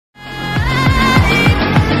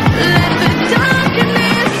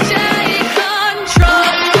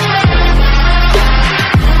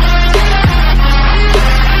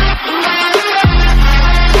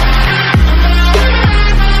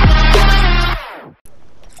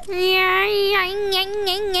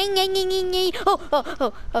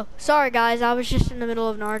Oh, sorry guys, I was just in the middle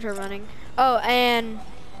of Naruto running. Oh, and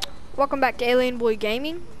welcome back to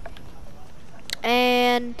AlienBoyGaming.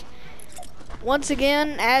 And once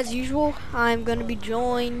again, as usual, I'm gonna be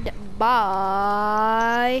joined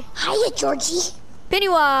by Hiya, Georgie.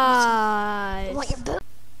 Pennywise. Want your boot?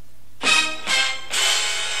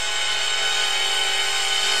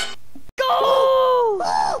 Go!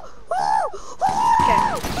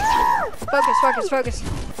 Okay. Focus.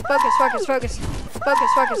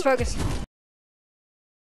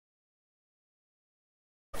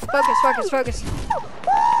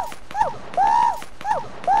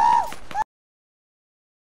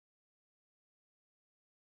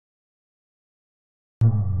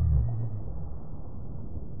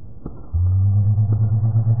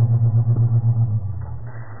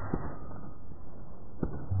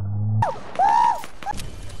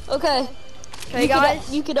 Okay. Hey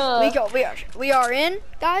guys, you could we are in,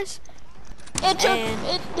 guys. It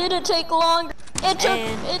didn't take longer.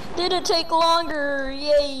 It didn't take longer.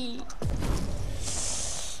 Yay.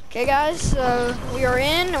 Okay guys, so we are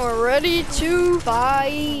in and we're ready to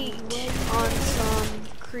fight on some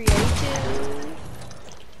creative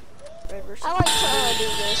Red versus I like to do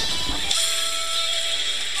this.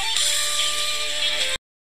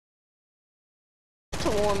 To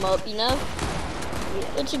warm up, you know?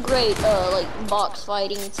 Yeah. It's a great like box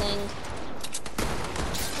fighting thing.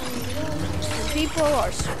 People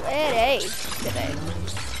are sweaty today.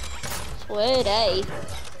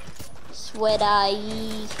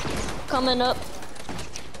 Sweaty. Coming up.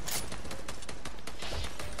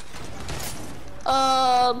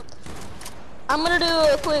 I'm gonna do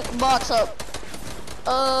a quick box up.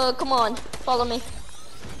 Come on, follow me.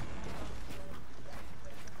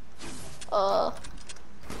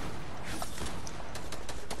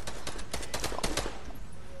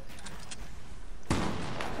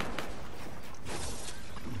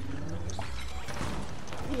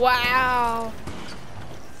 Wow.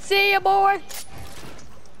 See ya, boy.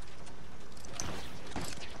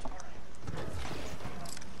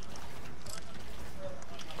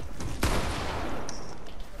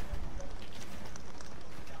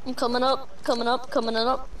 I'm coming up.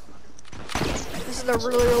 This is a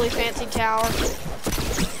really fancy tower.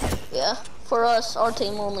 Yeah, for us, our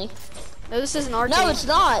team only. No, this isn't our team. No, it's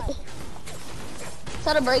not.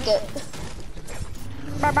 Try to break it.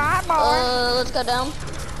 Bye-bye, boy. Let's go down.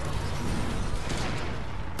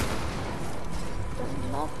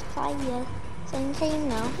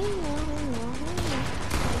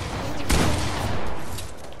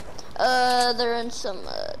 They're in some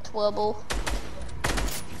trouble.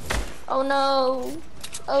 Oh no.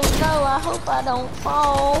 Oh no, I hope I don't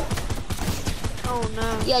fall. Oh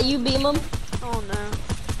no. Yeah, you beam them. Oh no.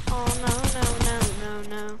 Oh no. Oh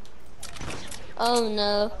no. Oh no.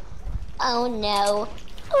 Oh no.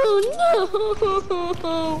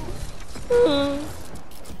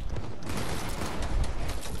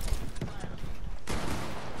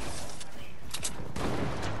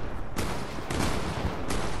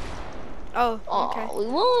 Oh, okay. We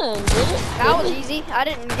won, did it? That was easy. I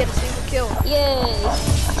didn't get a single kill. Yay.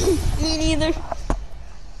 Me neither.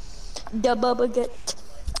 Da bubba get.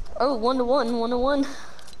 Oh, 1-to-1.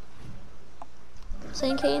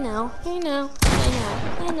 Saying hey now. Hey now.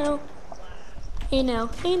 No. Mommy. Hey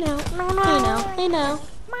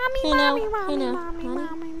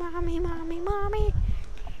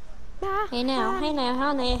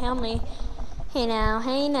now, help me. Hey now.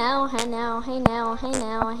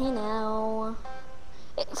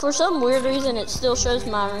 For some weird reason, it still shows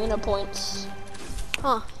my arena points.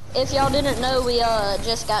 Huh. If y'all didn't know, we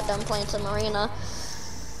just got done playing some arena.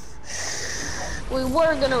 We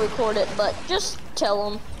were gonna record it, but just tell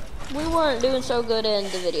them. We weren't doing so good and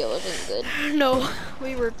the video wasn't good. No,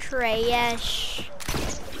 we were trash.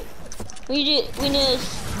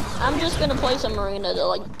 I'm just gonna play some arena to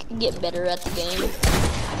like get better at the game.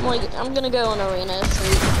 I'm gonna go on arena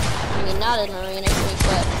streak. I mean, not an arena streak,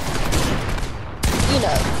 but you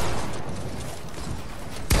know,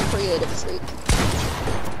 a creative streak.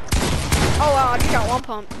 Oh wow, I just got one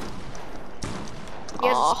pump. He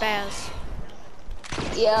has a spaz.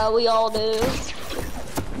 Yeah, we all do.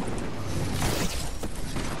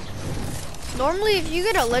 Normally, if you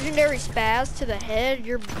get a legendary spaz to the head,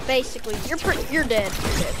 you're dead.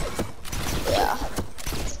 Yeah.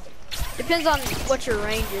 Depends on what your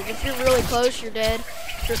range is. If you're really close, you're dead.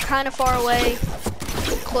 If you're kind of far away,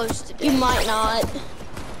 you're close to dead. You might not.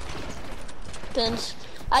 Depends.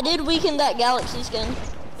 I did weaken that galaxy skin.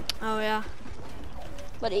 Oh yeah.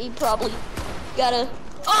 But he probably got a.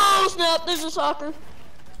 Oh snap! There's a soccer.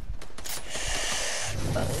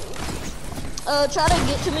 Try to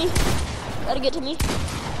get to me. Try to get to me.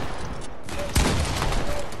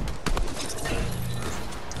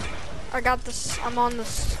 I got this. I'm on the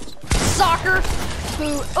soccer.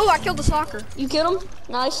 Oh, I killed the soccer. You killed him?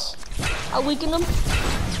 Nice. I weakened him.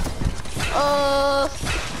 I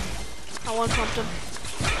one-pumped him.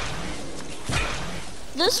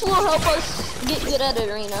 This will help us get good at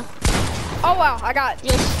arena. Oh wow, I got.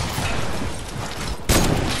 Yes.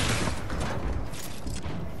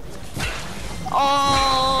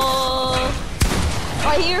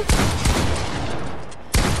 Right here.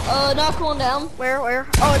 Knock one down. Where?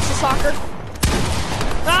 Oh, it's the soccer.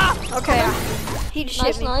 Ah! Okay. He just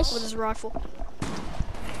hit me Nice. with his rifle.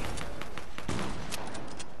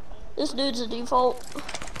 This dude's a default.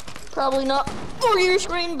 Probably not for your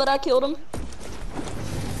screen, but I killed him.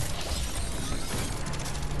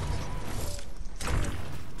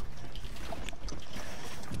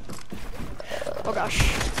 Oh gosh.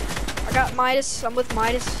 I got Midas. I'm with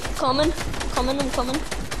Midas. I'm coming.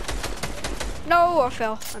 No, I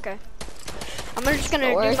fell. Okay. I'm just gonna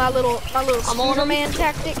do my little Superman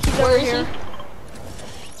tactic. He's over here.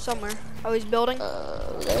 Somewhere. Oh, he's building.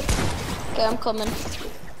 Over there. Okay, I'm coming.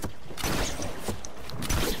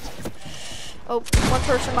 Oh, one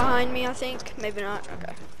person behind me, I think. Maybe not.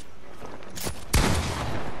 Okay.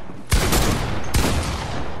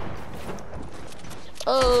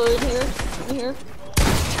 Oh, in here.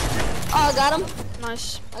 Oh, I got him.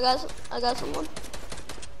 Nice. I got someone.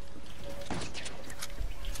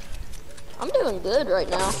 I'm doing good right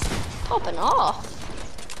now. Popping off.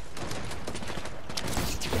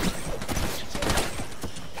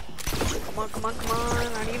 Come on.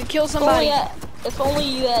 I need to kill somebody. If only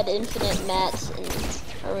you had infinite mats in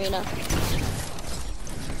arena.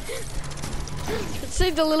 It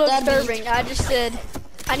seemed a little disturbing. I just said,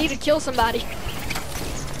 I need to kill somebody.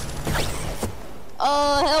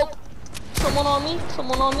 Help. Someone on me.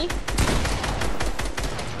 Someone on me.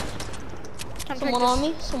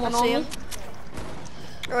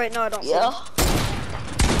 Oh wait, no, I don't see Yeah.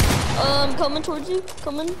 him. Coming towards you.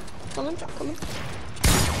 Coming.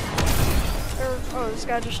 Oh, this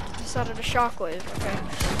guy just decided to shockwave. Okay.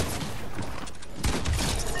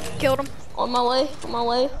 Killed him. On my way.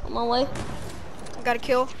 Got a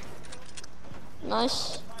kill.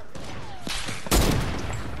 Nice.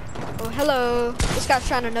 Oh, hello. This guy's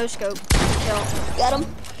trying to no-scope. Kill. Got him.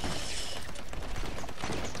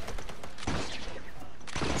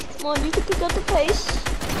 Come on, you can pick up the pace.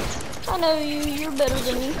 I know you're better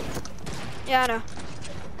than me. Yeah, I know.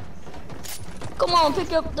 Come on,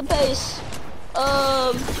 pick up the pace.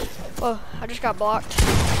 Oh, I just got blocked.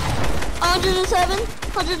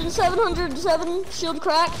 107, shield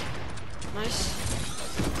crack. Nice.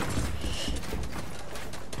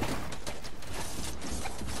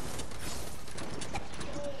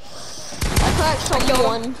 I cracked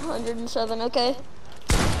someone, 107, okay.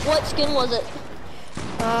 What skin was it?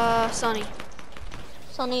 Sunny.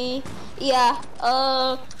 Sunny, yeah,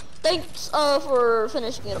 thanks, for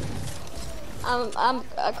finishing it.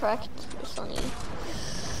 I cracked Sunny.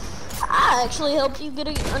 I actually helped you get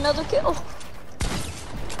another kill.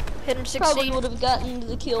 Hit him 60. Probably would have gotten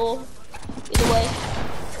the kill either way.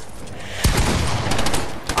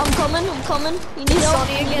 I'm coming. You need help?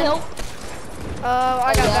 Sunny You need again. help?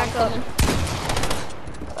 I got back up.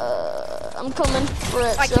 I'm coming for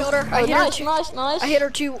it. I killed her. I hit her. Nice. I hit her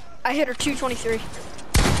 223.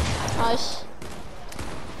 Nice.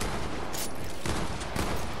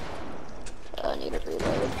 I need to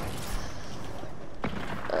reload.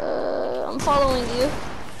 I'm following you.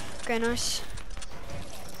 Okay, nice.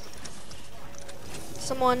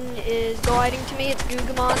 Someone is gliding to me. It's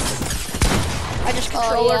Gugamon. I just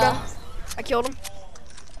controllered him. I killed him.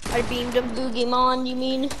 I beamed him. Gugamon, you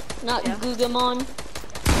mean? Not Gugamon.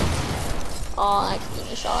 Oh, I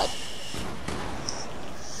accidentally shot.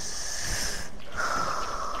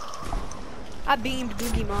 I beamed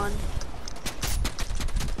Boogieymon.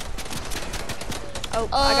 Oh,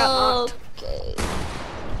 I got knocked. Okay.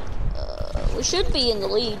 We should be in the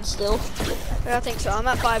lead still. Yeah, I think so. I'm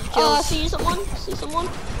at 5 kills. Oh, I see someone.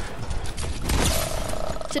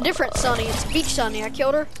 It's a different Sunny. It's Beach Sunny. I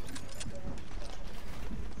killed her.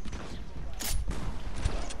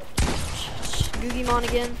 Boogieymon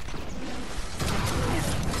again.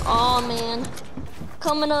 Oh man.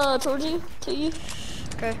 Coming towards you, to you.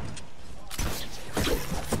 Okay.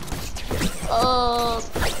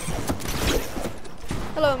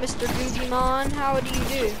 Hello, Mr. Boogieymon. How do you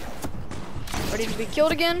do? Ready to be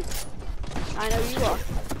killed again? I know you are.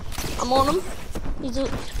 I'm on him.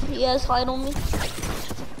 He has height on me.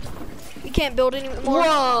 You can't build anymore.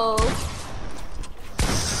 Whoa.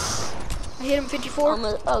 I hit him 54.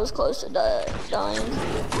 I was close to dying.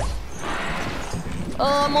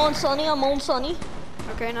 I'm on Sunny.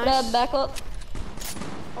 Okay, nice. Dad, back up.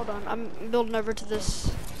 Hold on, I'm building over to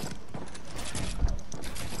this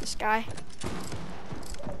guy.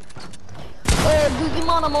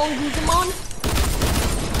 Googimon, I'm on Googimon.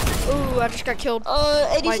 Ooh, I just got killed.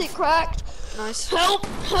 86 cracked. Nice. Help!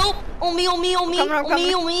 On me. I'm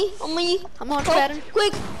coming. I'm on Madden.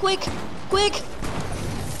 Quick!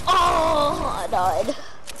 Oh, I died.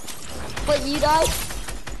 Wait, you died?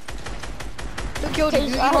 Who killed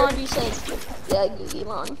you, I heard you say, yeah,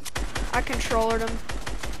 Googimon. I controlled him.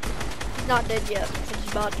 He's not dead yet, but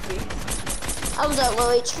he's about to be. I was at low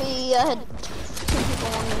HP, I had 2 people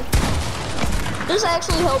on me. This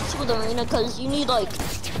actually helps with arena because you need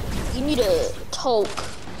a talk,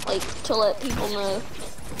 like, to let people know,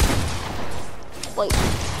 like,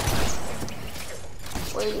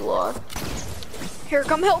 where you are. Here,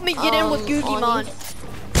 come help me get in with Googimon.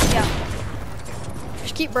 Yeah.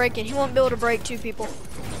 Just keep breaking. He won't be able to break 2 people.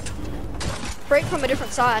 Break from a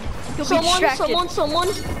different side. He'll be distracted.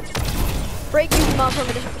 Someone. Break Googimon from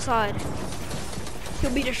a different side.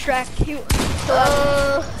 He'll be distracted.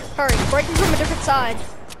 Hurry, break him from a different side.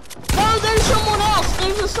 No, there's someone else.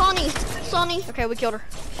 There's a Sunny. Okay, we killed her.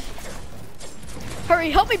 Hurry,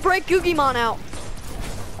 help me break Googimon out.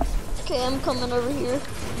 Okay, I'm coming over here.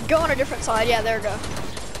 Go on a different side. Yeah, there we go.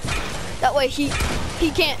 That way he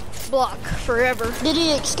can't block forever. Did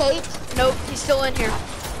he escape? Nope, he's still in here.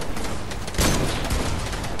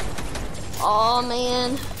 Oh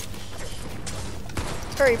man.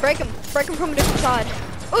 Hurry, break him. Break him from a different side.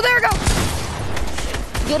 Oh, there we go.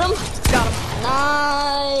 Get him. Got him.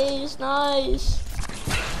 Nice.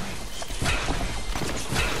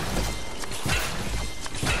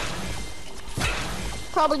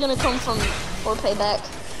 Probably gonna come for payback.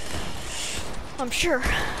 I'm sure.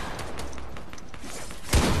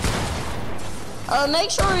 Make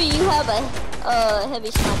sure you have a heavy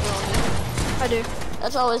sniper on you. I do.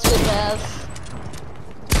 That's always good to have.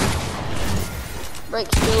 Break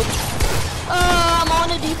shield. I'm on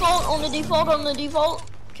the default.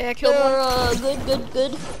 Okay, I killed one. Good.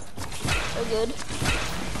 They're good.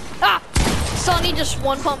 Ah! Sonny just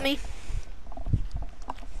one-pumped me.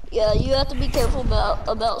 Yeah, you have to be careful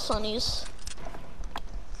about Sunnies.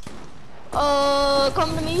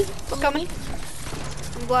 Come to me. Coming.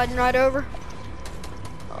 I'm gliding right over.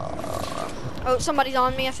 Oh, somebody's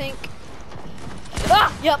on me, I think.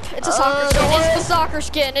 Ah! Yep, it's a soccer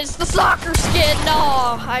skin. It's the soccer skin.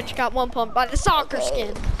 No, I just got one pumped by the soccer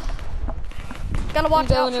skin. Gotta watch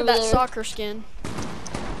out for that soccer skin.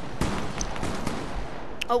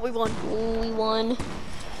 Oh, we won. We won.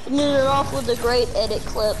 Ended it off with a great edit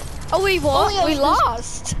clip. Oh, we won. We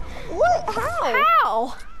lost. What?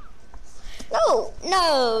 How? No.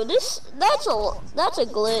 That's a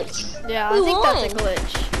glitch. Yeah, I think that's a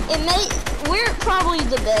glitch. We're probably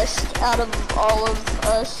the best out of all of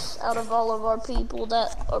us, out of all of our people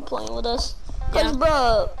that are playing with us. Cause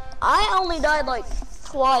bro, I only died like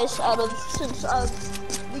twice since I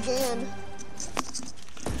began.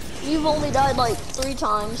 You've only died like 3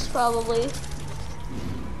 times probably.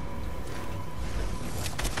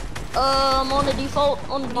 I'm on the default.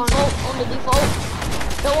 Don't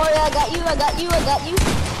worry, I got you.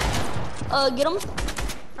 Get him.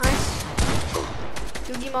 Nice.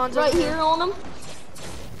 Googiemon's right here on him.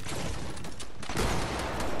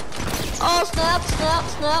 Oh, snap.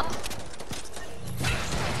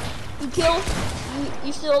 You kill.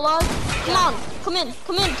 You still alive? Come on. Come in.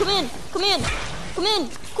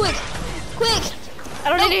 Quick. I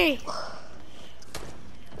don't need any.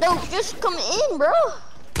 No, just come in, bro.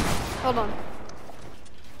 Hold on.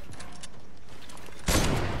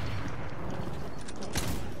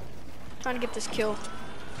 Trying to get this kill.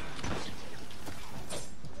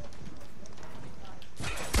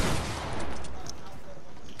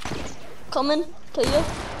 Coming to you.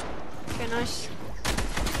 Okay, nice.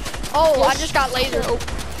 Oh, yes. I just got lasered. Oh.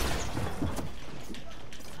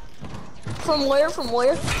 From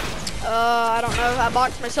where? I don't know. I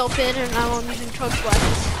boxed myself in and now I'm using chug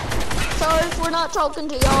splashes. Sorry if we're not talking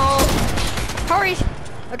to y'all. Hurry!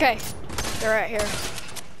 Okay, they're right here.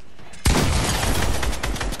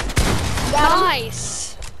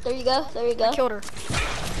 Nice! There you go. I killed her.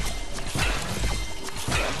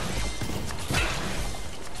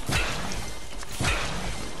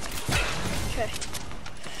 Okay.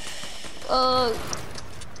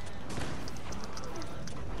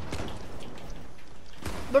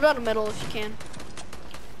 Build out a middle if you can.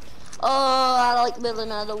 I like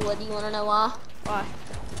building out of wood. You wanna know why? Why?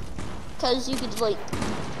 Cause you could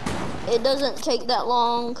it doesn't take that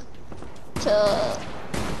long to,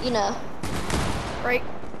 right?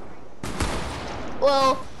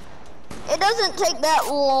 Well, it doesn't take that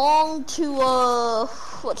long to,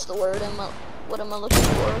 what's the word? What am I looking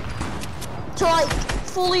for? To like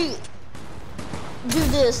fully do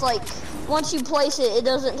this. Like once you place it, it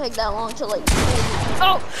doesn't take that long to like.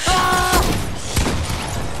 Oh! Ah!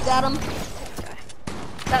 Got him. Okay.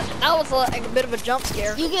 That was like a bit of a jump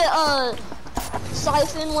scare. You get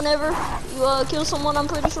siphon whenever you kill someone. I'm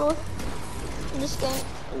pretty sure in this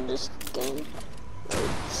game.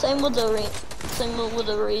 Same with the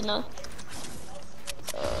arena.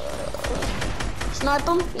 Snipe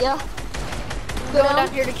him. Yeah. I'm going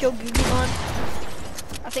down here to kill Googymon.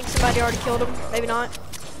 I think somebody already killed him. Maybe not.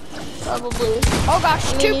 Probably. Oh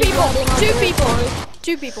gosh, I mean, two people.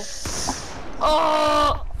 Two people.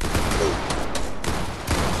 Oh.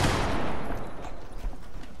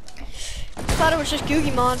 I thought it was just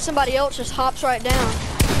Googymon. Somebody else just hops right down.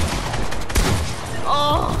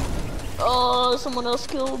 Oh, someone else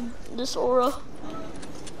killed this aura.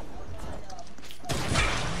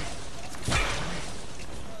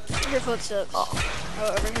 Your footsteps. Oh,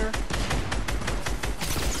 over here.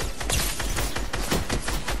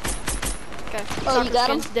 Okay. Oh, you got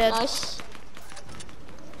him? Dead. Nice.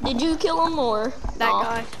 Did you kill him or?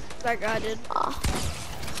 That guy did.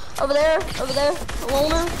 Over there.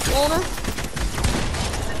 Loner.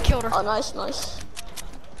 Killed her. Oh, nice.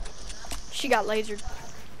 She got lasered.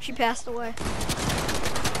 She passed away.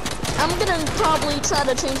 I'm gonna probably try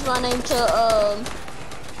to change my name to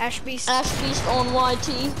Ashbeast. Ashbeast on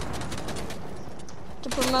YT to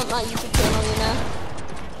promote my YouTube channel, you know.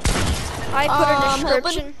 I put a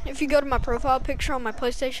description. If you go to my profile picture on my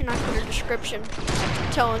PlayStation, I put a description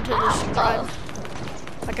telling to subscribe.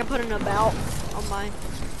 Like I put an about on my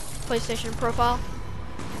PlayStation profile.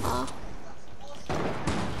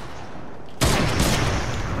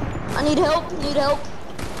 I need help.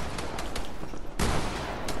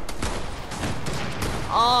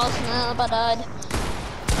 Oh snap! I died.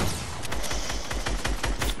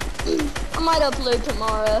 I might upload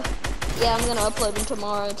tomorrow. Yeah, I'm gonna upload them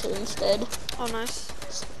tomorrow too instead. Oh, nice.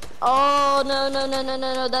 Oh no!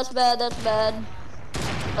 That's bad.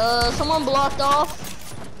 Someone blocked off.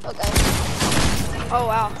 Okay. Oh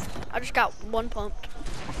wow! I just got one pumped.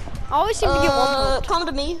 I always seem to get one pumped. Come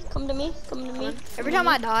to me. Every time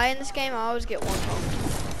I die in this game, I always get one pumped.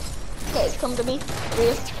 Okay, come to me. Over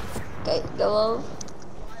here. Okay, go over.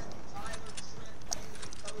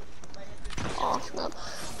 Oh snap.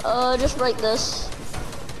 Just break this.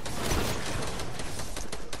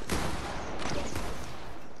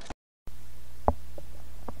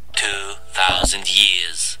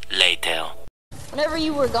 Years later. Whenever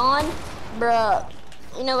you were gone, bruh,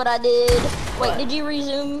 you know what I did? Wait, what? Did you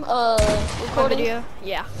resume recording? Video?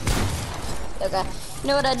 Yeah. Okay. You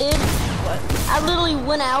know what I did? What? I literally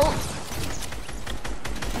went out.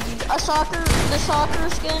 The soccer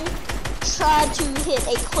skin tried to hit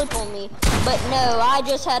a clip on me, but no, I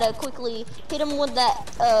just had to quickly hit him with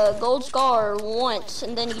that gold scar once,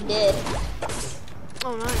 and then he did.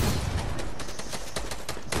 Oh, nice.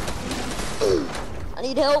 I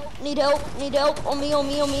need help. On me.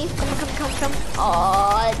 Come.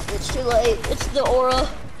 Aw, it's too late. It's the aura.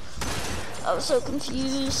 I was so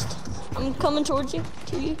confused. I'm coming towards you.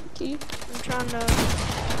 To you. I'm trying to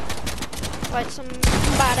fight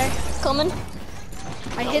somebody. Coming.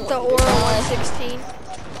 I hit the aura 116.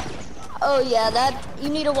 Oh yeah, that you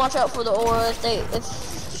need to watch out for the aura if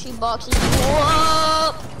she boxes you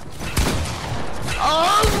up.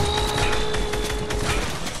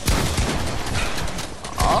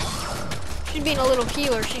 She's being a little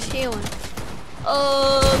healer. She's healing.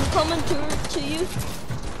 Coming to you.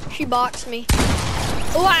 She boxed me.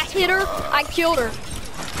 Oh, I hit her. I killed her.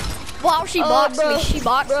 Wow, she boxed me. She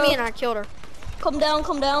boxed me and I killed her. Come down.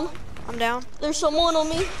 I'm down. There's someone on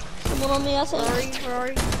me. I think. Where are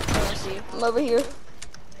you? Oh, I see you. I'm over here.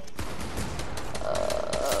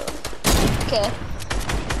 Okay.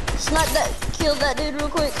 Snipe that. Kill that dude real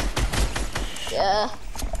quick. Yeah.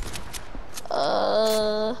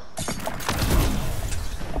 Oh,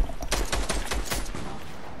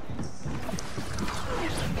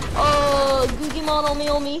 Googymon on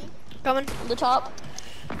me. Coming. On the top.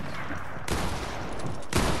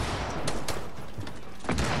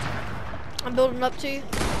 I'm building up to you.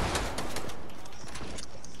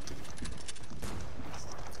 I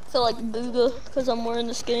feel like Booga because I'm wearing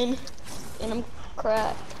the skin and I'm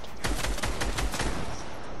cracked.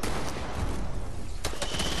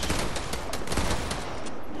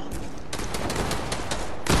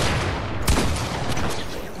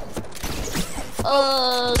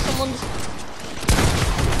 Someone's.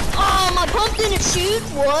 Oh, my pump didn't shoot.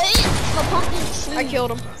 What? My pump didn't shoot. I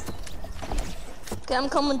killed him. Okay, I'm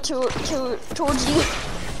coming towards you.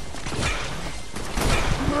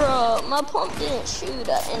 Bruh, my pump didn't shoot,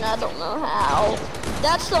 and I don't know how.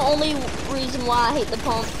 That's the only reason why I hate the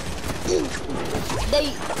pump.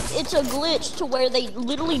 It's a glitch to where they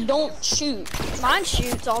literally don't shoot. Mine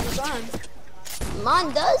shoots all the time.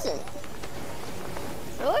 Mine doesn't.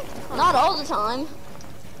 Really? Not all the time,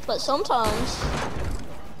 but sometimes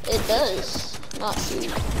it does not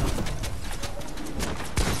shoot.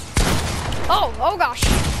 Oh gosh.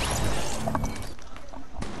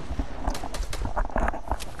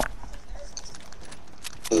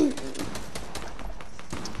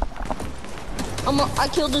 I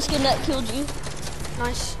killed the skin that killed you.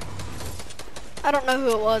 Nice. I don't know who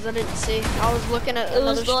it was. I didn't see. I was looking at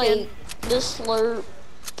another skin. It was like this slurp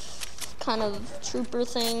kind of trooper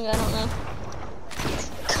thing. I don't know.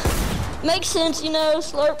 Makes sense, you know,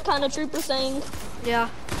 slurp kind of trooper thing. Yeah.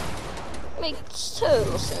 Makes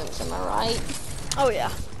total sense, am I right? Oh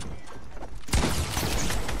yeah.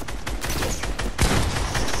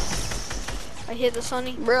 I hit the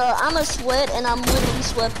Sunny. Bruh, I'm a sweat and I'm literally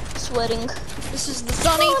sweating. This is the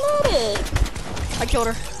Sunny. I killed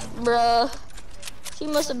her. Bruh, she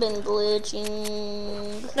must have been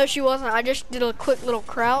glitching. No, she wasn't. I just did a quick little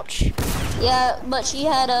crouch. Yeah, but she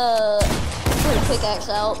had a pickaxe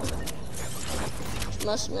out.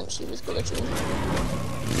 Must have meant she was glitching.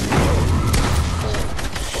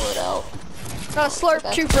 Pull it out. It's not a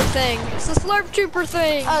slurp trooper thing. It's a slurp trooper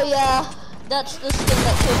thing. Oh yeah, that's the skin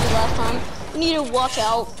that killed me last time. You need to watch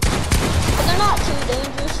out. But they're not too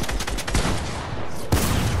dangerous.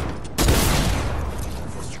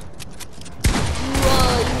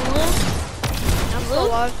 You live? I'm still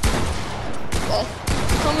alive. Okay.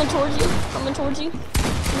 Coming towards you. Coming towards you.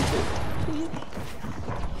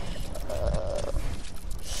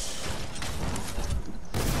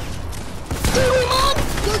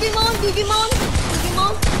 Googimon!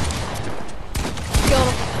 Killed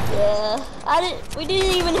him. Yeah. We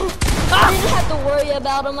didn't even. I didn't have to worry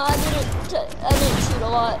about him. I didn't shoot a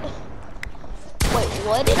lot. Wait,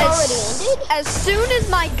 what? It already ended? As soon as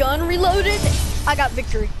my gun reloaded, I got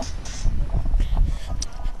victory.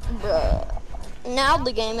 Bruh. Now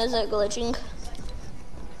the game isn't glitching.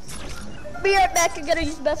 Be right back. I gotta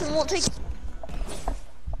use the bathroom. Won't take.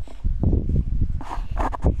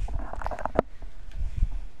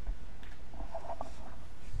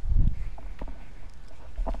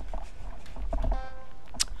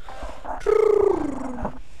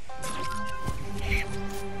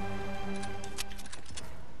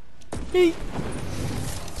 Hey.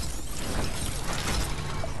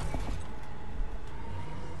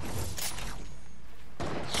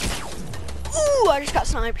 Ooh, I just got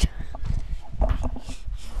sniped.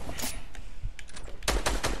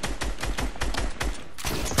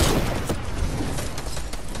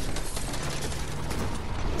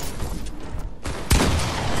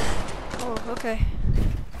 Oh, okay.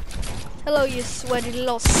 Hello, you sweaty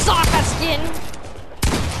little soccer skin.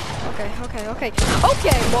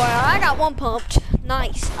 Okay, boy, I got one pumped.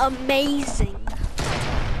 Nice, amazing.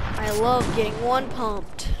 I love getting one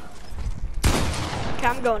pumped. Okay,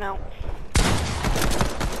 I'm going out.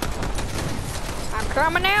 I'm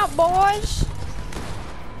coming out, boys.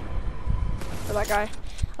 For that guy.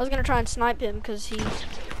 I was gonna try and snipe him because he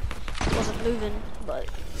wasn't moving, but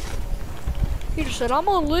he just said, I'm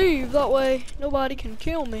gonna leave, that way nobody can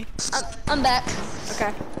kill me. I'm back.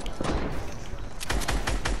 Okay.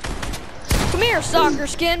 Come here, soccer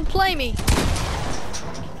skin, play me.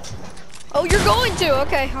 Oh, you're going to,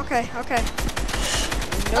 okay.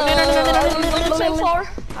 No. So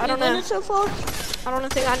far? I don't know. So far? I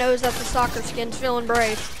don't think I know is that the soccer skin's feeling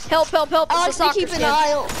brave. Help, it's a soccer keep skin. an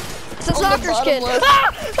eye on. It's a soccer skin.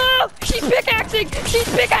 Ah! She's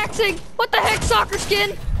pickaxing. What the heck, soccer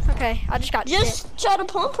skin? Okay, I just got Just hit. try to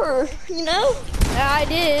pump her, you know? Yeah, I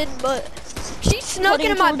did, but she snuck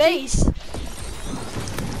into my base.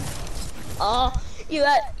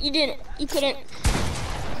 You couldn't.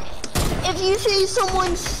 If you see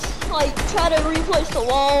someone like try to replace the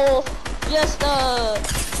wall, just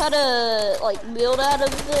try to like build out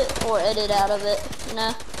of it or edit out of it, you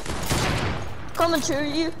know? Coming to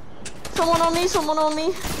you. Someone on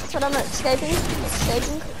me. But I'm escaping.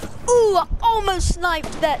 Ooh, I almost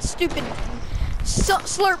sniped that stupid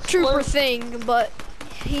slurp trooper thing, but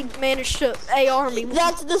he managed to AR me.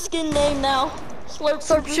 That's the skin name now. Slurp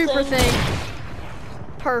trooper thing.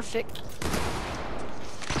 Perfect.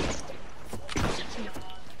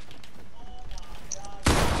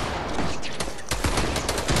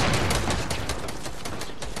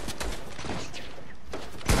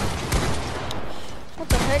 What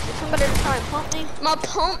the heck? Did somebody try and pump me? My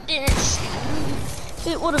pump didn't shoot. If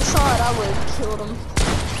it would have shot, I would have killed him.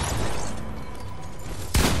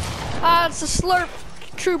 Ah, it's a slurp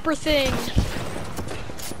trooper thing.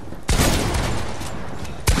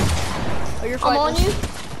 Oh, you're I'm fighting on this. you.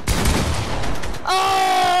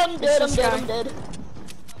 Oh, I'm dead, It's this I'm dead.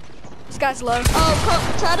 This guy's low.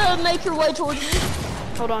 Oh, try to make your way towards me.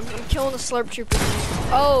 Hold on, I'm killing the slurp trooper thing.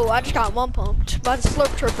 Oh, I just got one pumped by the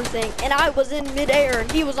slurp trooper thing, and I was in midair,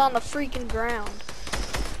 and he was on the freaking ground.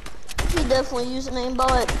 He definitely used an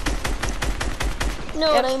aimbot. You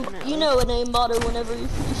know an aimbotter whenever you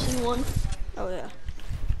see one. Oh yeah.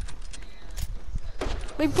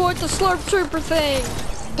 Report the slurp trooper thing.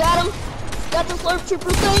 Got him. Got the slurp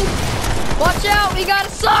trooper thing. Watch out, we got a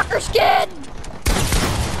soccer skin.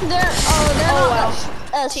 They're not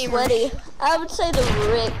as Teamers. sweaty. I would say the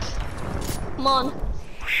Rick. Come on.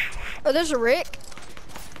 Oh, there's a Rick.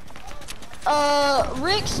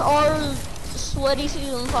 Ricks are sweaty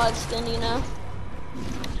season 5 skin, you know.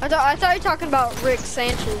 I thought you were talking about Rick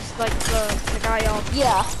Sanchez, like the guy y'all.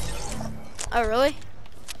 Yeah. Oh really?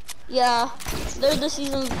 Yeah. They're the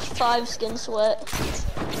season 5 skin sweat.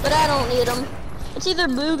 But I don't need them. It's either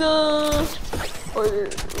Booga or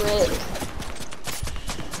Rick.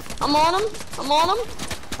 I'm on him.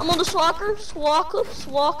 I'm on the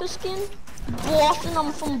Swaka skin. Boston,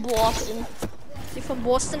 I'm from Boston. You from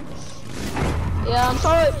Boston? Yeah, I'm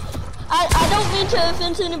sorry. I don't mean to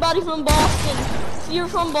offend anybody from Boston. If you're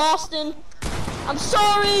from Boston, I'm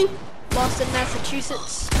sorry. Boston,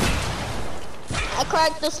 Massachusetts. I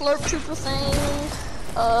cracked the slurp trooper thing,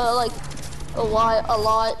 like a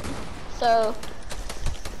lot. So,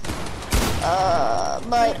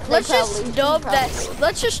 but Let's just dub that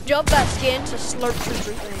skin to slurp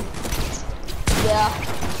trooper thing. Yeah.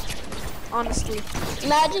 Honestly.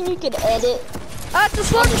 Imagine you could edit. That's the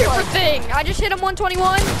slurp trooper thing. I just hit him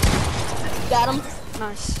 121. Got him.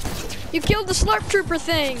 Nice. You killed the slurp trooper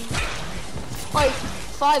thing. Like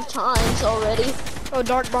 5 times already. Oh,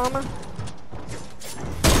 dark bomber.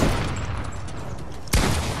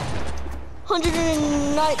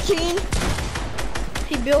 119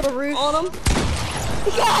 He built a roof on him.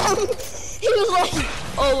 Got him. He was like,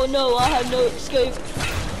 oh no, I have no escape.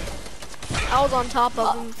 I was on top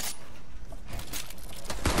of him.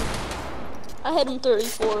 I hit him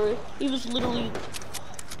 34. He was literally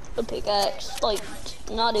a pickaxe. Like,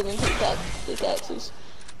 not even pickaxes.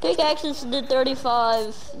 Pickaxes did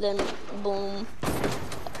 35, then boom.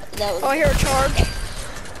 That was. Oh, I hear a charge.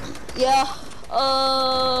 Yeah.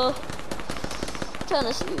 Trying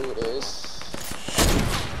to see who it is.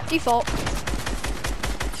 Default.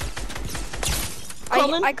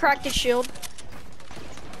 I cracked his shield.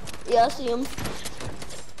 Yeah, I see him.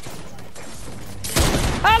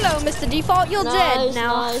 Hello, Mr. Default. You're dead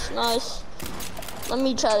now. Nice. Let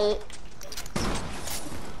me try it.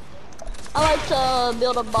 I like to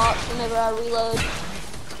build a box whenever I reload.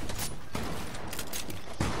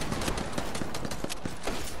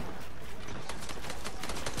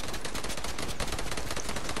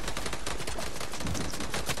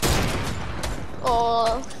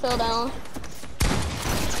 Oh, fell down.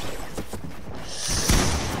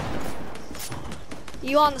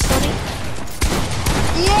 You on the Sunny?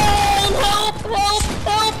 Yeah,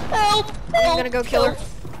 help. I'm gonna go kill her.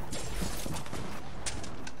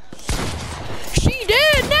 She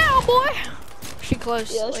dead now, boy. She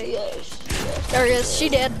close. Yeah, she is. There he is. She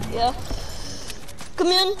dead. Yeah. Come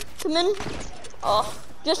in. Oh,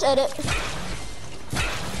 just edit.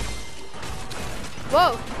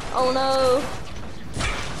 Whoa. Oh no.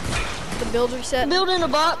 The build reset. Build in a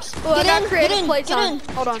box. Oh, I got creative get in. playtime.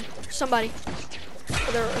 Hold on. Somebody.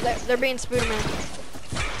 Oh, they're being Spooderman.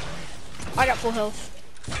 I got full health.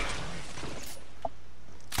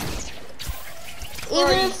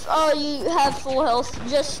 Even if you have full health,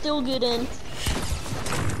 just still get in.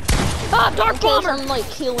 Ah, dark bomber! I'm like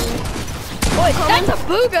healing. Wait, that's a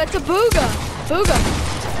booga. It's a booga. Booga.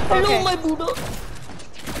 Hello, Okay. my Buddha.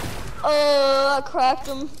 I cracked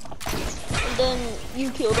him, and then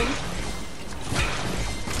you killed him.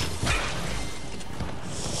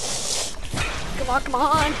 Come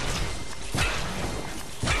on.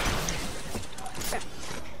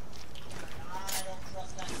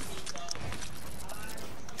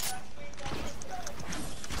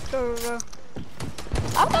 Go.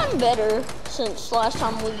 I've gotten better since last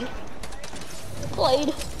time we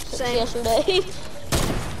played. Since yesterday.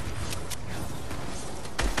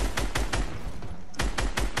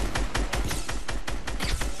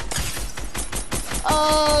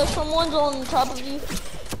 Someone's on top of you.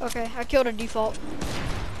 Okay, I killed a default.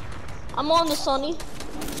 I'm on the Sunny.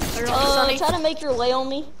 You're on the Sunny? Try to make your way on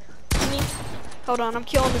me. Hold on, I'm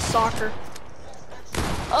killing the soccer.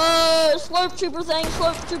 Slurp trooper thing,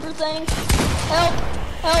 help,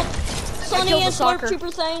 help, Sonny and slurp trooper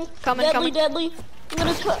thing, coming. deadly,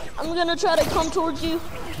 I'm gonna try to come towards you.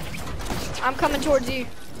 I'm coming towards you.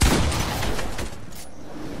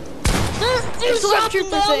 There's slurp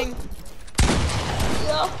trooper thing.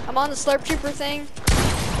 Yeah. I'm on the slurp trooper thing.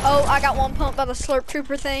 Oh, I got one pump by the slurp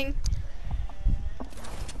trooper thing.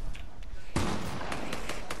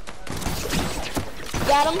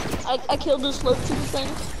 Got him. I killed the slurp trooper thing.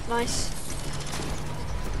 Nice.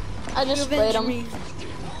 I just sprayed him. Me.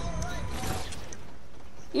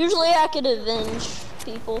 Usually I could avenge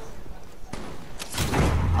people.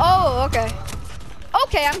 Oh, okay.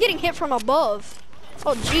 Okay, I'm getting hit from above.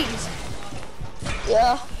 Oh, jeez.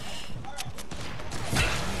 Yeah.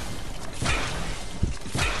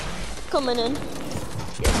 Coming in.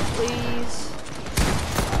 Yes, please.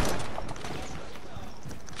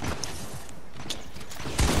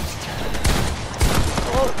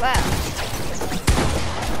 What was that?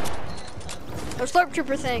 The slurp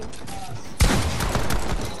trooper thing.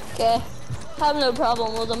 Okay. Have no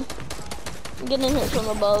problem with him. I'm getting hit from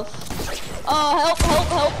above.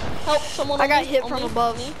 Help. Someone I got hit from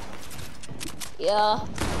above. Yeah.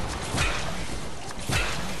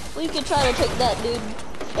 We could try to take that dude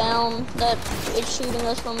down that is shooting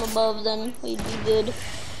us from above, then we'd be good.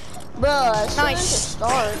 Bruh, as soon as it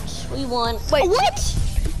starts, we won. Wait, what?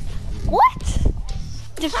 What?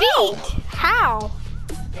 Defeat? How?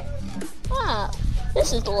 Ah,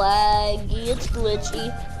 this is laggy, it's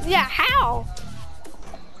glitchy. Yeah, how?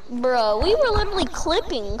 Bruh, we were literally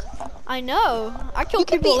clipping. I know. I killed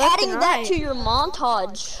people people left and right. You could be adding that to your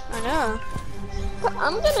montage. I know.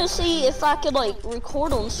 I'm gonna see if I could like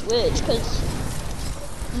record on Switch, cause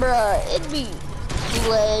bruh, it'd be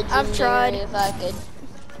legendary. I've tried. If I could.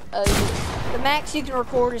 The max you can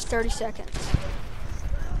record is 30 seconds.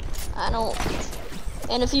 I don't.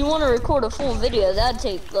 And if you want to record a full video, that'd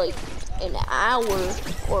take like an hour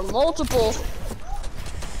or multiple.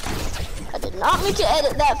 I did not mean to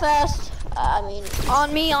edit that fast. I mean,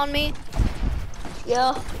 on me.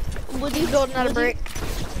 Yeah. Would you building out a break?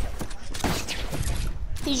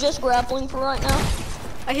 He's just grappling for right now.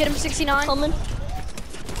 I hit him 69. Coming.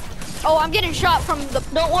 Oh, I'm getting shot from the.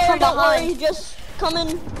 Don't worry. Just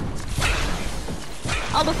coming.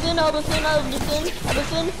 I'll defend.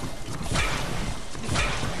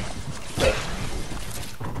 Okay.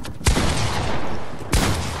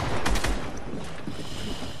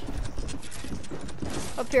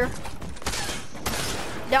 Up here.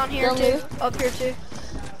 Down here too. Up here too.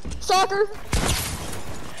 Soccer.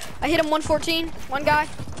 I hit him 114. One guy.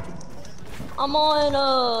 I'm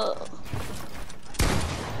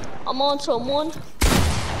on someone.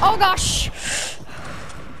 Oh gosh.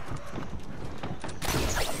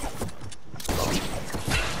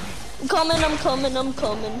 I'm coming.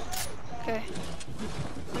 Okay.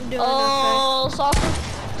 I'm doing okay.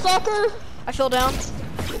 Soccer. I fell down.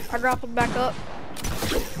 I grappled back up.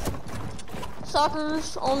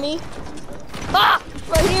 Soccer's on me. Ah!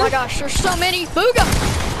 Right here. Oh my gosh, there's so many. Booga!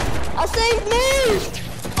 I saved me!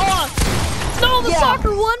 Oh! No, the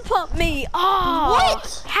soccer one pumped me. Oh!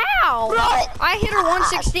 What? How? What? I hit her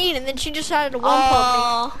 116 and then she decided to one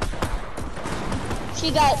pump me.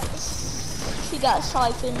 She got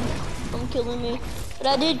siphoned from killing me. But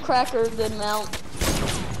I did crack her a good amount.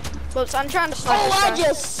 Whoops, I'm trying to snipe this guy. I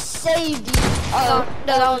just saved you. No,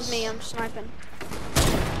 that was me. I'm sniping.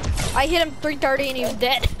 I hit him 330 and he was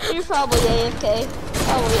dead. You're probably AFK.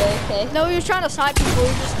 Probably AFK. No, he was trying to snipe people. He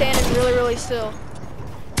was just standing really, really still.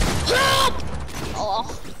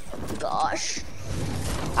 Oh, gosh.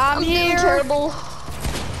 I'm here. Doing terrible.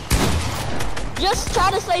 Just try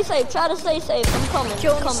to stay safe. I'm coming.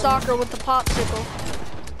 Killing the stalker with the popsicle.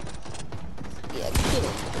 Yeah, kill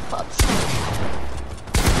him with the popsicle.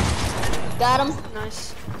 Got him.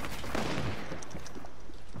 Nice.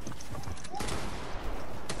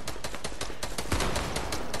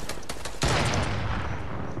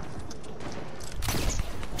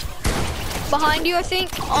 Behind you, I think.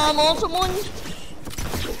 On someone.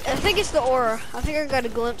 I think it's the aura. I think I got a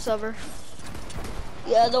glimpse of her.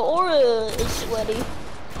 Yeah, the aura is sweaty.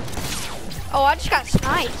 Oh, I just got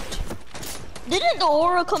sniped. Didn't the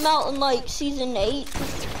aura come out in like season 8?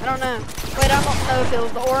 I don't know. Wait, I don't know if it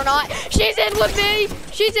was the aura or not. She's in with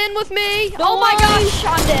me. Oh my gosh,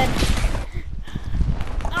 I'm dead.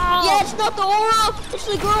 Oh. Yeah, it's not the aura. It's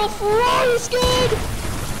the girl Ferrari skin.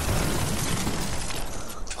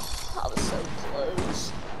 I was so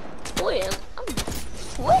close. Boy, I'm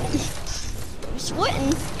sweating. I'm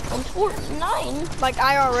sweating on Fortnite. Like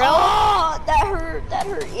IRL? Oh, that hurt,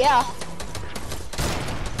 yeah.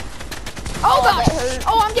 Oh gosh!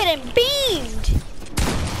 Oh, I'm getting beamed!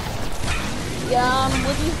 Yeah, I'm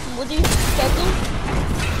with you, Captain.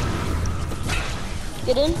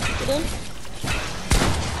 Get in.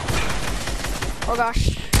 Oh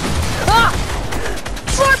gosh. Ah!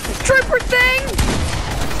 Trooper thing!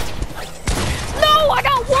 No, I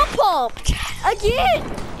got one pumped! Again!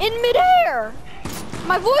 In midair!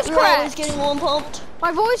 My voice You're always cracked! getting one pumped.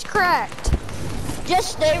 My voice cracked.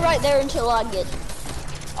 Just stay right there until I get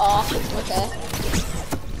off. Okay.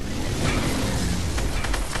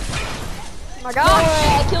 Oh my gosh!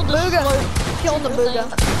 I killed the Booga. Killed the Booga.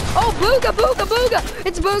 Oh, Booga!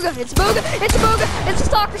 It's Booga! It's a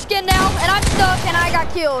soccer skin now, and I'm stuck, and I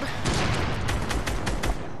got killed.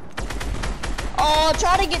 Oh,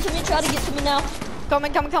 try to get to me now.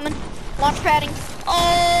 Coming. Launch padding.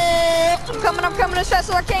 Oh! I'm coming as fast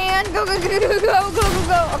as I can. Go.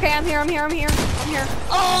 Okay, I'm here.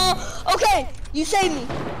 Oh, okay. You saved me.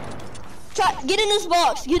 Get in this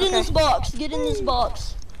box. Get in this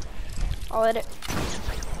box. I'll edit.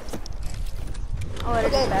 Okay,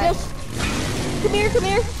 it back. just come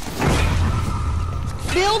here.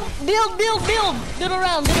 Build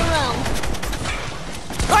around.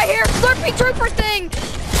 Right here, Slurpee Trooper thing.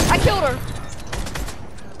 I killed her.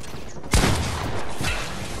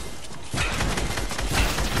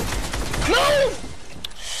 Move!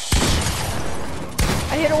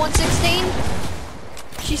 I hit her 116.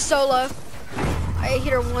 She's so low. I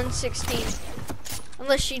hit her 116.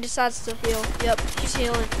 Unless she decides to heal. Yep, she's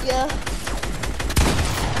healing. Yeah.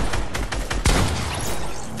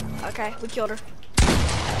 Okay, we killed her.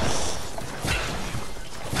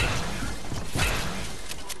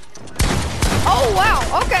 Oh wow,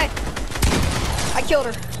 okay. I killed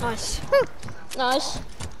her. Nice. Whew. Nice.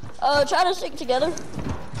 Try to stick together.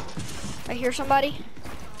 I hear somebody.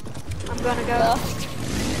 I'm gonna go. Yeah.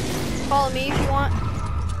 Follow me if you want.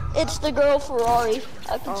 It's the girl Ferrari.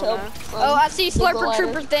 I can tell. No. Oh, I see Slurper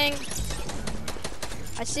Trooper thing.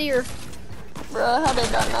 I see her. Bruh, how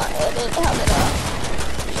did I not edit? How did I?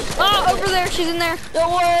 Oh, over there. She's in there.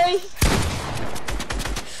 Don't worry.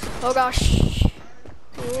 Oh gosh.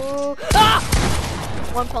 Ooh. Ah!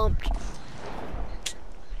 One pumped.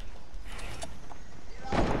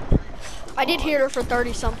 I did hit her for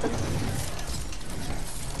 30 something.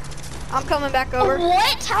 I'm coming back over.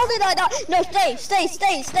 What? How did I die? No, stay.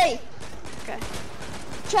 Okay.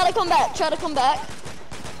 Try to come back.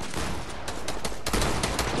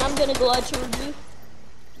 I'm gonna glide towards you.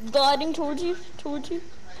 Gliding towards you.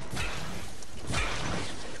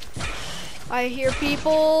 I hear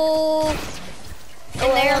people in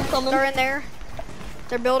there. I'm coming. They're in there.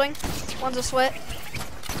 They're building. One's a sweat.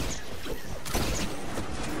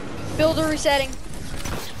 Builder resetting.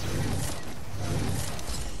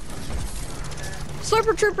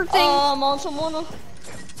 Slurper Trooper thing. I'm on someone.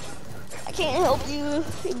 I can't help you,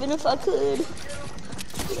 even if I could.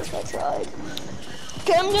 Even if I tried.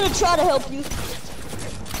 Okay, I'm gonna try to help you.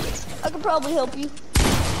 I could probably help you.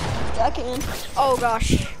 Yeah, I can. Oh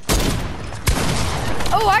gosh.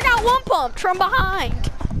 Oh, I got one pumped from behind.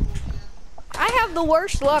 I have the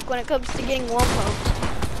worst luck when it comes to getting one pumped.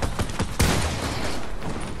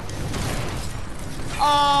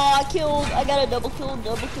 I got a double kill.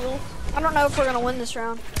 I don't know if we're gonna win this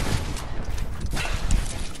round.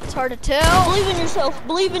 It's hard to tell. Believe in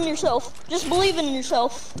yourself. Just believe in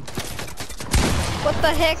yourself. What the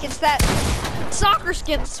heck is that soccer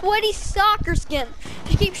skin? Sweaty soccer skin.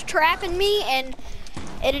 She keeps trapping me and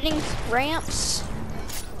editing ramps.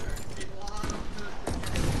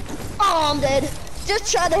 Oh, I'm dead.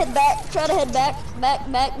 Just try to head back.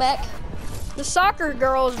 Back. The soccer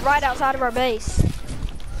girl is right outside of our base.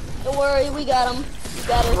 Don't worry, we got him.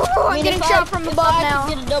 Ooh, I'm getting shot from above now.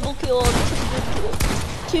 If I could get a double kill on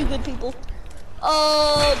two good people.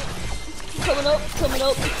 Coming up.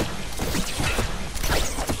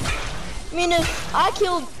 I mean, if I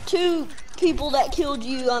killed two people that killed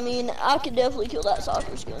you, I mean, I could definitely kill that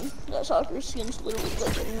soccer skin. That soccer skin's literally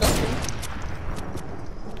like nothing.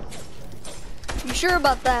 You sure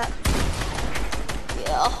about that?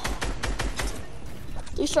 Yeah.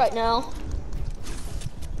 At least right now.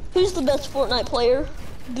 Who's the best Fortnite player?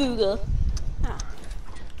 Booga. Oh.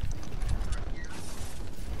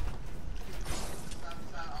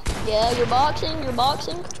 Yeah, you're boxing. I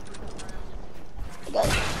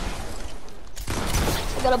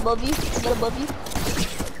got above you.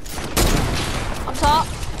 On top.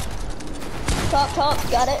 Top,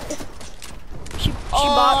 got it. She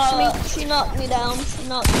boxed me. She knocked me down.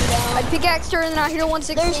 I pickaxed her and then I hit her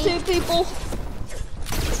 116. There's two people.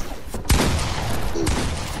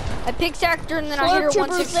 I pickaxed her and then I hit her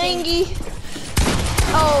Trooper 116. thingy.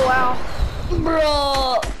 Oh wow.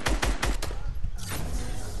 Bro.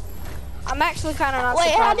 I'm I'm actually kind of not Wait,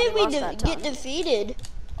 surprised. how did we lost that time. get defeated?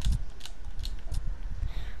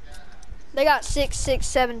 They got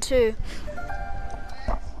 6-6-7-2.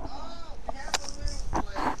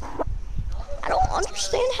 I don't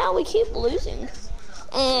understand how we keep losing.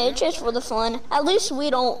 And just for the fun. At least we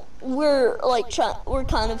don't. We're like we're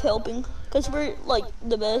kind of helping because we're like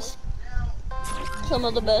the best. Some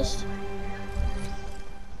of the best.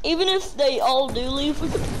 Even if they all do leave, we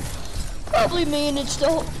could probably manage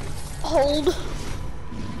to hold.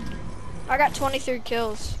 I got 23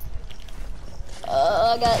 kills.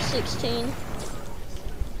 I got 16.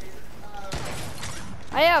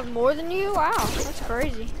 I have more than you? Wow, that's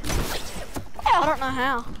crazy. Yeah. I don't know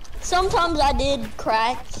how. Sometimes I did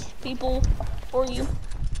crack people for you.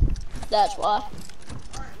 That's why.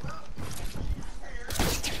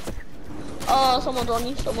 Someone's on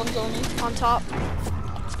you. Someone's on you. On top.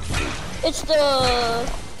 It's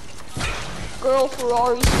the girl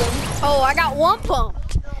Ferrari skin. Oh, I got one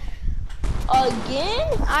pumped. Again?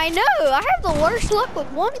 I know. I have the worst luck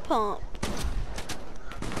with one pump.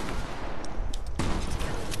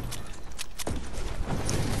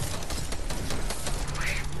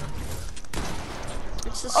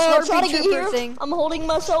 It's the Slurpee try to get Trooper here. thing. I'm holding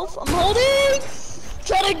myself. I'm holding.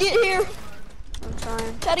 Try to get here. I'm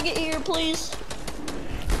trying. Try to get here, please.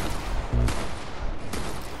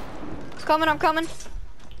 It's coming. I'm coming.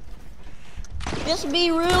 Just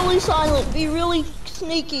be really silent. Be really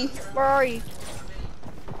sneaky. Where are you?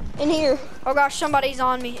 In here. Oh gosh, somebody's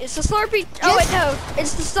on me. It's the Slurpee. Oh wait, no.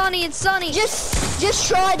 It's the Sunny. It's Sunny. Just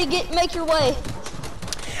try to make your way.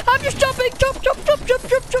 I'm just jumping. Jump, jump, jump, jump,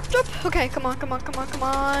 jump, jump, jump. Okay, come on, come on, come on, come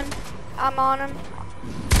on. I'm on him.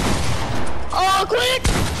 Oh, quick!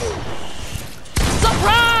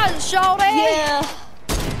 Surprise, shawty! Yeah.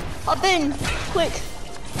 Hop in, quick.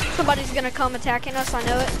 Somebody's gonna come attacking us. I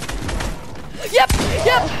know it. Yep,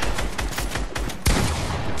 yep.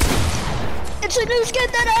 It's a new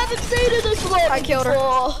skin that I haven't seen in this one. I killed her.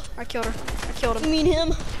 Oh. I killed her. I killed him. You mean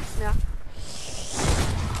him? Yeah.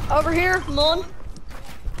 Over here. Come on.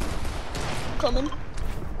 Coming.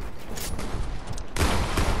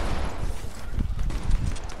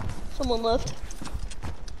 Someone left.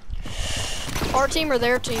 Our team or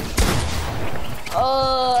their team?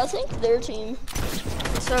 I think their team.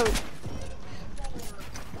 So.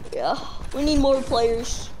 Yeah. We need more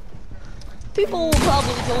players. People will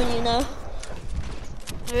probably join you now.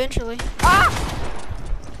 Eventually. Ah!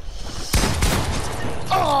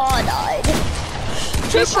 Oh, I died.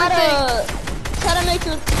 Just try to make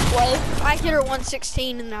her way. I hit her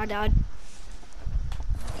 116 and I died.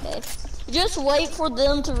 Okay. Just wait for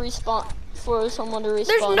them to respawn. For someone to respawn.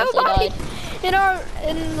 There's if nobody they died.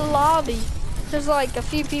 in the lobby. There's like a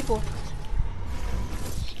few people.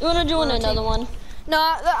 You wanna join another one? No,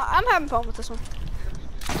 I'm having fun with this one.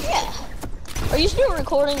 Yeah. Are you still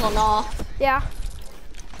recording or not? Yeah.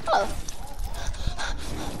 Oh.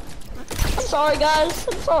 I'm sorry, guys.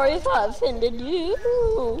 I'm sorry if I offended you.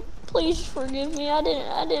 Please forgive me. I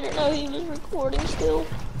didn't know he was recording still.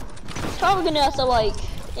 Probably gonna have to like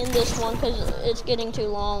end this one because it's getting too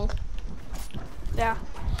long. Yeah.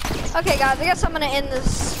 Okay, guys, I guess I'm gonna end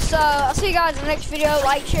this. So I'll see you guys in the next video.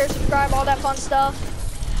 Like, share, subscribe, all that fun stuff.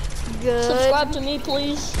 Good. Subscribe to me,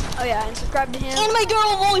 please. Oh yeah, and subscribe to him. Anime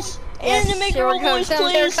girl voice. Yes, Anime girl voice,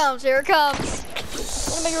 please. Here it comes. Here it comes.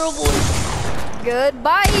 Anime girl voice.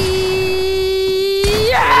 Goodbye.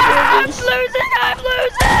 Yeah, I'm losing. I'm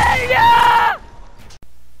losing. Yeah.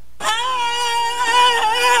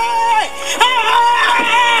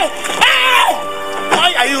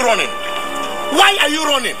 Why are you running? Why are you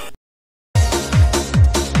running?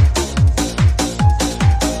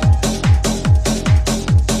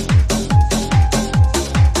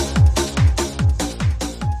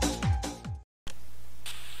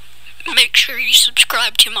 Make sure you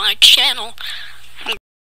subscribe to my channel.